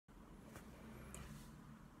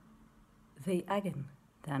The again,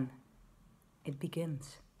 then, it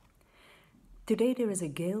begins. Today there is a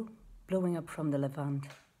gale blowing up from the Levant.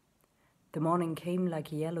 The morning came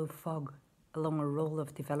like a yellow fog along a roll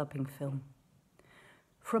of developing film.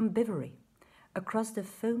 From Bivery, across the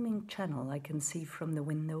foaming channel I can see from the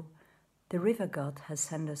window, the river god has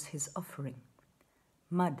sent us his offering,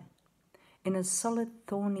 mud, in a solid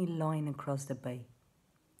thorny line across the bay.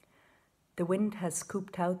 The wind has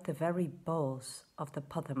scooped out the very balls of the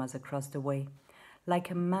pothamas across the way, like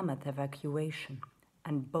a mammoth evacuation,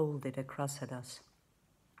 and bowled it across at us.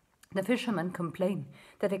 The fishermen complain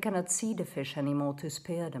that they cannot see the fish anymore to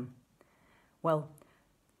spare them. Well,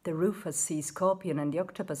 the rufous sea scorpion and the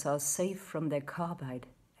octopus are safe from their carbide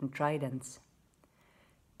and tridents.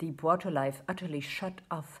 Deep water life utterly shut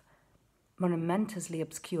off, monumentously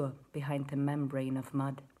obscure behind the membrane of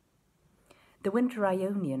mud. The winter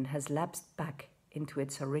Ionian has lapsed back into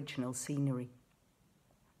its original scenery.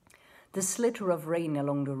 The slitter of rain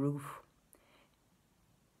along the roof.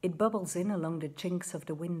 It bubbles in along the chinks of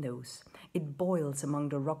the windows. It boils among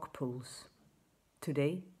the rock pools.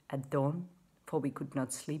 Today, at dawn, for we could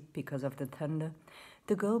not sleep because of the thunder,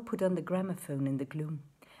 the girl put on the gramophone in the gloom,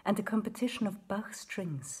 and the competition of Bach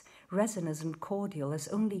strings, resonant and cordial as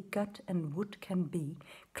only gut and wood can be,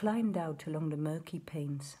 climbed out along the murky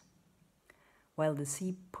panes. While the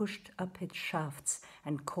sea pushed up its shafts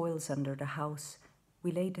and coils under the house,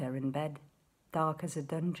 we lay there in bed, dark as a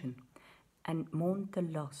dungeon, and mourned the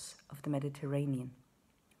loss of the Mediterranean.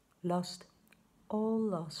 Lost, all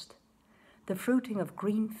lost, the fruiting of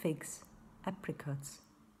green figs, apricots.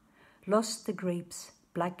 Lost the grapes,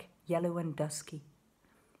 black, yellow and dusky.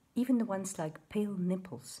 Even the ones like pale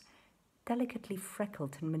nipples, delicately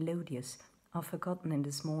freckled and melodious, are forgotten in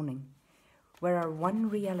this morning, where our one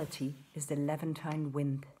reality is the Levantine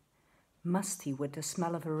wind, musty with the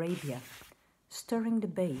smell of Arabia, stirring the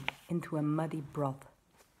bay into a muddy broth.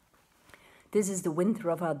 This is the winter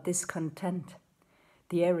of our discontent.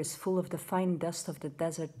 The air is full of the fine dust of the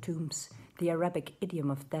desert tombs, the Arabic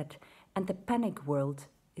idiom of death, and the panic world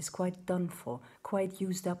is quite done for, quite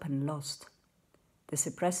used up and lost. The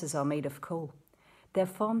cypresses are made of coal. Their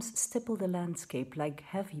forms stipple the landscape like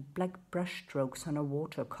heavy black brushstrokes on a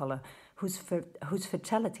watercolor whose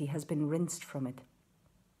fatality has been rinsed from it.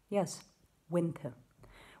 Yes, winter.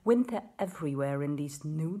 Winter everywhere in these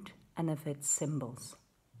nude and avid symbols.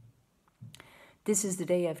 This is the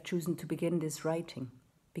day I've chosen to begin this writing,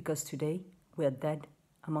 because today we are dead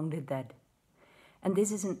among the dead. And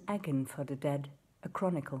this is an agon for the dead, a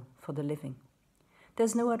chronicle for the living.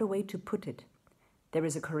 There's no other way to put it. There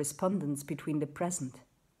is a correspondence between the present,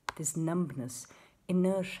 this numbness,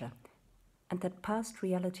 inertia, and that past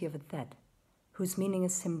reality of a dead, whose meaning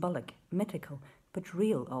is symbolic, mythical, but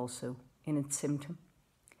real also in its symptom.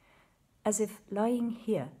 As if lying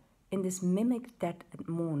here in this mimic dead at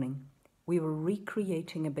morning, we were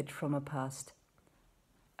recreating a bit from a past,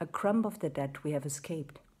 a crumb of the dead we have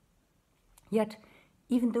escaped. Yet,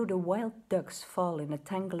 even though the wild ducks fall in a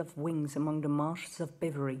tangle of wings among the marshes of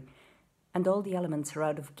Bivery, and all the elements are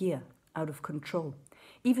out of gear, out of control,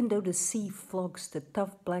 even though the sea flogs the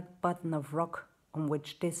tough black button of rock on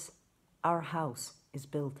which this, our house, is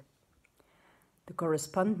built, the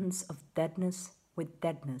correspondence of deadness with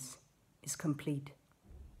deadness is complete.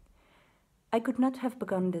 I could not have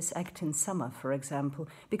begun this act in summer, for example,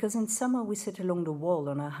 because in summer we sit along the wall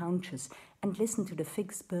on our haunches and listen to the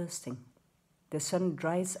figs bursting. The sun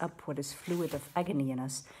dries up what is fluid of agony in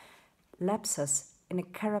us, laps us in a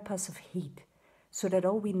carapace of heat, so that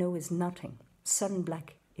all we know is nothing,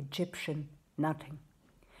 sun-black, Egyptian, nothing.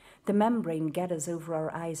 The membrane gathers over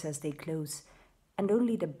our eyes as they close, and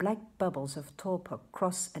only the black bubbles of torpor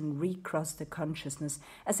cross and recross the consciousness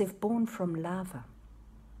as if born from lava.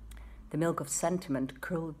 The milk of sentiment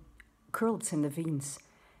curls in the veins.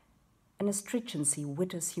 An astringency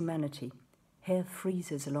withers humanity. Hair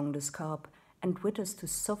freezes along the scalp and withers to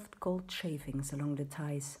soft gold shavings along the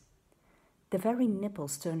thighs. The very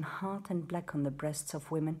nipples turn hard and black on the breasts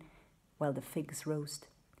of women, while the figs roast.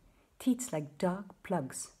 Teats like dark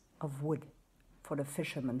plugs of wood for the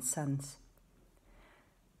fishermen's sons.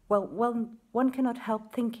 Well, one cannot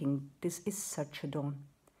help thinking this is such a dawn,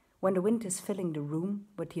 when the wind is filling the room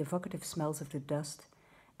with the evocative smells of the dust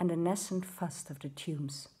and the nascent fuss of the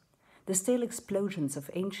tombs. The stale explosions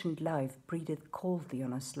of ancient life breathed coldly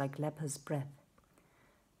on us like leper's breath.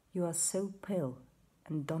 You are so pale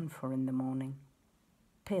and done for in the morning.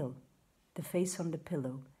 Pale, the face on the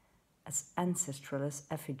pillow, as ancestral as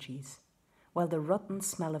effigies, while the rotten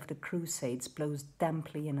smell of the Crusades blows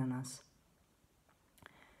damply in on us.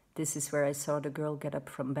 This is where I saw the girl get up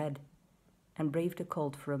from bed and brave the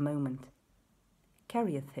cold for a moment.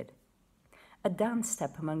 Carrieth it. a dance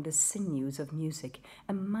step among the sinews of music,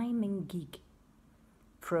 a miming geek.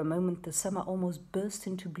 For a moment the summer almost burst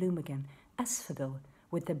into bloom again, asphodel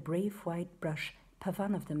with the brave white brush,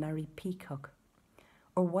 pavan of the merry peacock,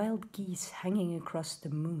 or wild geese hanging across the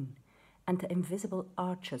moon, and the invisible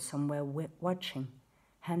archer somewhere watching,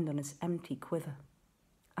 hand on his empty quiver.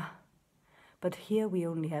 Ah, but here we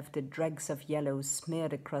only have the dregs of yellow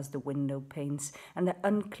smeared across the window panes, and the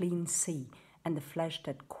unclean sea, and the flesh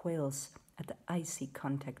that quails at the icy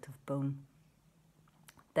contact of bone.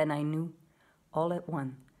 Then I knew, all at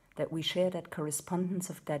one, that we share that correspondence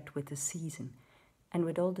of death with the season, and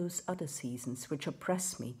with all those other seasons which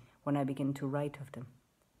oppress me when I begin to write of them.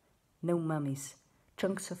 No mummies,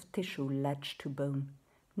 chunks of tissue latched to bone,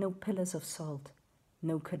 no pillars of salt,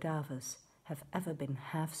 no cadavers have ever been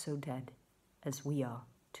half so dead as we are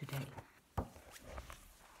today.